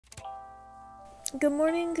Good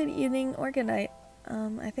morning, good evening, or good night.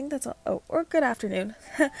 I think that's all. Oh, or good afternoon.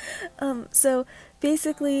 So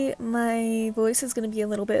basically, my voice is going to be a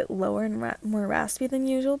little bit lower and more raspy than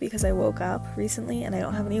usual because I woke up recently and I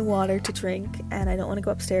don't have any water to drink, and I don't want to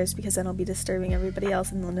go upstairs because then I'll be disturbing everybody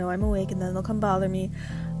else and they'll know I'm awake and then they'll come bother me.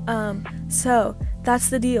 So that's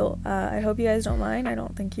the deal. I hope you guys don't mind. I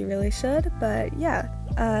don't think you really should, but yeah.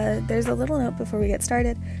 There's a little note before we get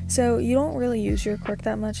started. So you don't really use your quirk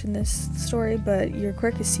that much in this story, but your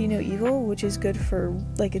quirk is See No Evil, which is good for,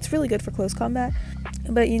 it's really good for close combat,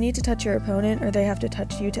 but you need to touch your opponent or they have to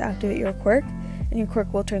touch you to activate your quirk, and your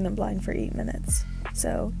quirk will turn them blind for 8 minutes.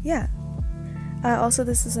 So, yeah. Also,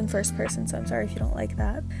 this is in first person, so I'm sorry if you don't like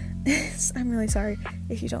that. I'm really sorry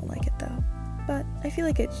if you don't like it, though. But I feel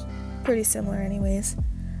like it's pretty similar anyways.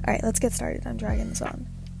 Alright, let's get started. I'm dragging this on.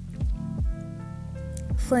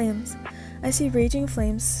 Flames. I see raging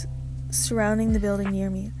flames surrounding the building near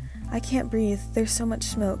me. I can't breathe. There's so much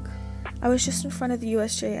smoke. I was just in front of the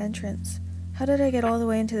USJ entrance. How did I get all the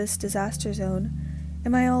way into this disaster zone?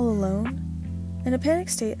 Am I all alone? In a panic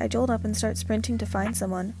state, I jolt up and start sprinting to find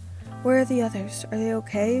someone. Where are the others? Are they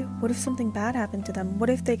okay? What if something bad happened to them?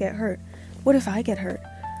 What if they get hurt? What if I get hurt?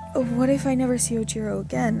 What if I never see Ojiro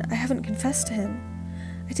again? I haven't confessed to him.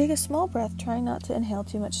 I take a small breath, trying not to inhale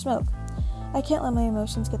too much smoke. I can't let my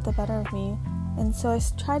emotions get the better of me, and so I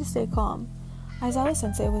try to stay calm.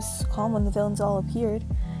 Aizawa-sensei was calm when the villains all appeared.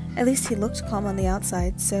 At least he looked calm on the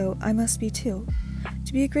outside, so I must be too.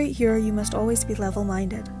 To be a great hero, you must always be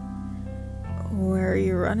level-minded. Where are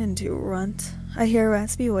you running to, Runt? I hear a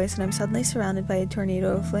raspy voice, and I'm suddenly surrounded by a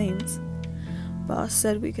tornado of flames. Boss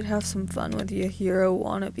said we could have some fun with you hero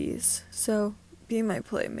wannabes, so be my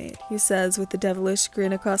playmate, he says with a devilish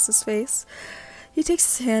grin across his face. He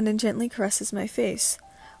takes his hand and gently caresses my face.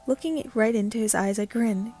 Looking right into his eyes, I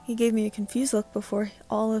grin. He gave me a confused look before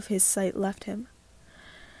all of his sight left him.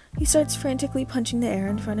 He starts frantically punching the air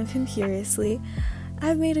in front of him furiously.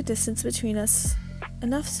 I've made a distance between us,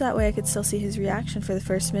 enough so that way I could still see his reaction for the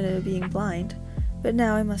first minute of being blind. But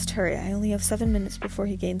now I must hurry. I only have 7 minutes before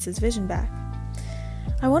he gains his vision back.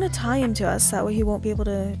 I want to tie him to us, that way he won't be able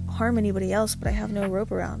to harm anybody else, but I have no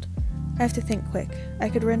rope around. I have to think quick. I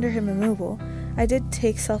could render him immobile. I did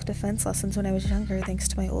take self-defense lessons when I was younger, thanks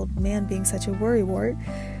to my old man being such a worrywart.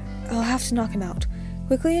 I'll have to knock him out.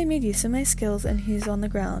 Quickly I made use of my skills, and he's on the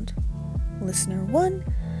ground. Listener 1,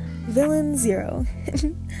 Villain 0.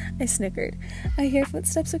 I snickered. I hear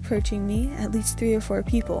footsteps approaching me, at least 3 or 4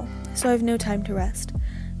 people, so I have no time to rest.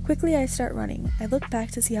 Quickly I start running. I look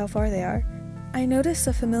back to see how far they are. I notice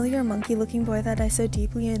a familiar monkey-looking boy that I so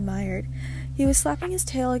deeply admired. He was slapping his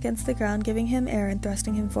tail against the ground, giving him air and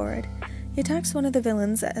thrusting him forward. He attacks one of the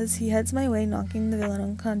villains as he heads my way, knocking the villain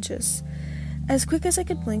unconscious. As quick as I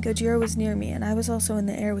could blink, Ojiro was near me, and I was also in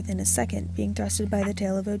the air within a second, being thrusted by the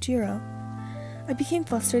tail of Ojiro. I became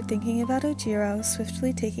flustered thinking about Ojiro,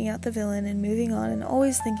 swiftly taking out the villain and moving on and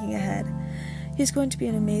always thinking ahead. He's going to be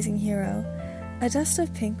an amazing hero. A dust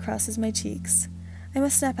of pink crosses my cheeks. I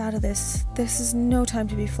must snap out of this. This is no time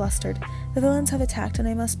to be flustered. The villains have attacked and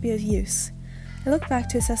I must be of use. I look back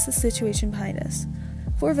to assess the situation behind us.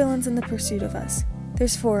 4 villains in the pursuit of us.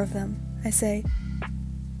 There's 4 of them. I say,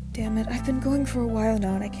 damn it, I've been going for a while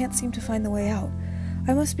now and I can't seem to find the way out.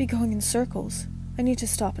 I must be going in circles. I need to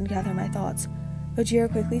stop and gather my thoughts. Ojiro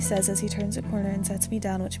quickly says as he turns a corner and sets me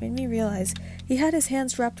down, which made me realize he had his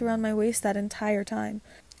hands wrapped around my waist that entire time.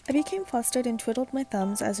 I became flustered and twiddled my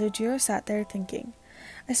thumbs as Ojiro sat there thinking.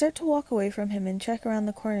 I start to walk away from him and check around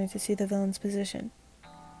the corner to see the villain's position.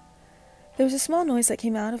 There was a small noise that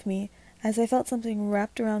came out of me as I felt something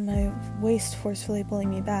wrapped around my waist forcefully pulling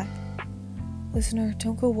me back. Listener,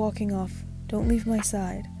 don't go walking off. Don't leave my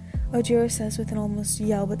side, Ojiro says with an almost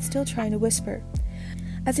yell but still trying to whisper,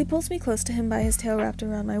 as he pulls me close to him by his tail wrapped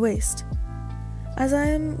around my waist. As I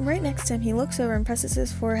am right next to him, he looks over and presses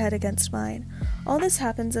his forehead against mine. All this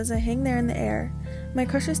happens as I hang there in the air, my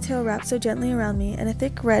crusher's tail wrapped so gently around me and a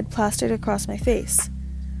thick red plastered across my face.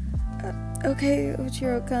 Okay,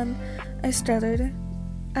 Ojiro-kun, I stuttered.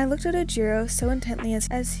 I looked at Ojiro so intently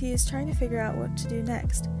as he is trying to figure out what to do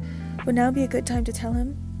next. Would now be a good time to tell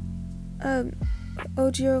him?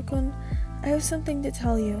 Ojiro-kun, I have something to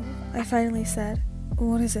tell you, I finally said.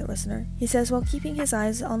 What is it, listener? He says while keeping his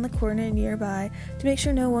eyes on the corner nearby to make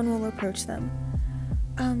sure no one will approach them.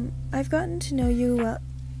 I've gotten to know you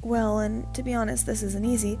well, and to be honest, this isn't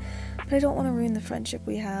easy, but I don't want to ruin the friendship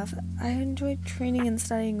we have. I enjoyed training and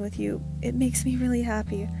studying with you. It makes me really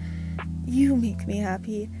happy. You make me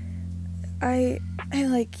happy. I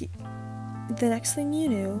like... The next thing you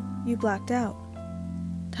knew, you blacked out.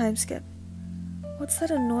 Time skip. What's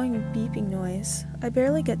that annoying beeping noise? I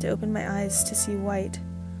barely get to open my eyes to see white.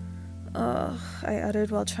 Ugh, I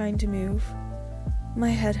uttered while trying to move.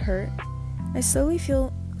 My head hurt. I slowly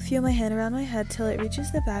feel my hand around my head till it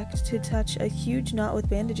reaches the back to touch a huge knot with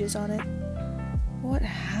bandages on it. What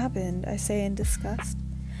happened? I say in disgust.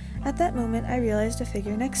 At that moment, I realized a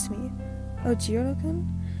figure next to me. Ojiro-kun?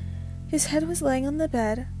 His head was laying on the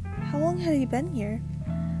bed. How long had he been here?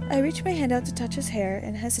 I reach my hand out to touch his hair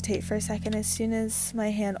and hesitate for a second as soon as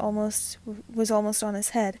my hand was almost on his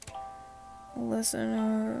head.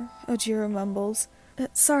 Listener, Ojiro mumbles.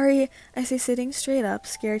 Sorry, I say, sitting straight up,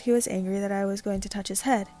 scared he was angry that I was going to touch his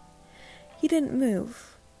head. He didn't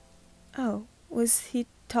move. Oh, was he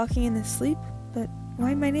talking in his sleep? But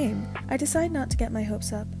why my name? I decide not to get my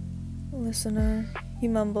hopes up. Listener, he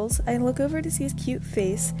mumbles. I look over to see his cute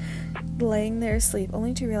face laying there asleep,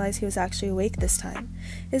 only to realize he was actually awake this time.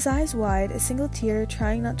 His eyes wide, a single tear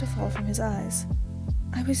trying not to fall from his eyes.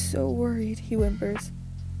 I was so worried, he whimpers.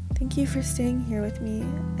 Thank you for staying here with me,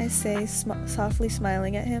 I say, softly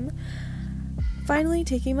smiling at him, finally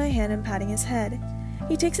taking my hand and patting his head.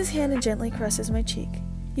 He takes his hand and gently caresses my cheek.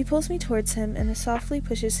 He pulls me towards him and softly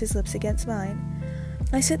pushes his lips against mine.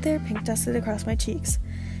 I sit there, pink dusted across my cheeks.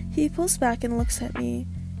 He pulls back and looks at me.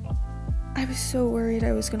 I was so worried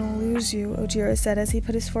I was going to lose you, Ojiro said as he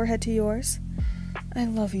put his forehead to yours. I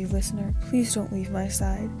love you, listener. Please don't leave my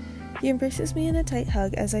side. He embraces me in a tight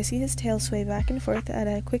hug as I see his tail sway back and forth at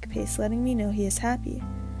a quick pace, letting me know he is happy.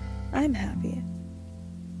 I'm happy.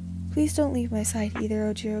 Please don't leave my side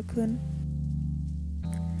either, Ojiro-kun.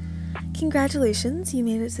 Congratulations, you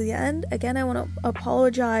made it to the end. Again, I want to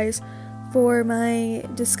apologize for my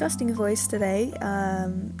disgusting voice today.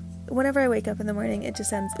 Whenever I wake up in the morning, it just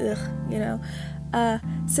sounds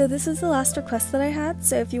so this is the last request that I had,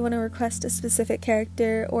 so if you want to request a specific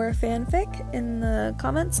character or a fanfic in the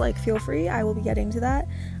comments, feel free. I will be getting to that.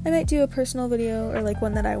 I might do a personal video or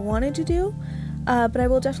one that I wanted to do, but I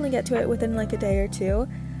will definitely get to it within a day or two.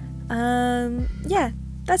 Yeah,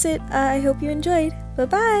 that's it. I hope you enjoyed.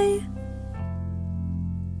 Bye-bye!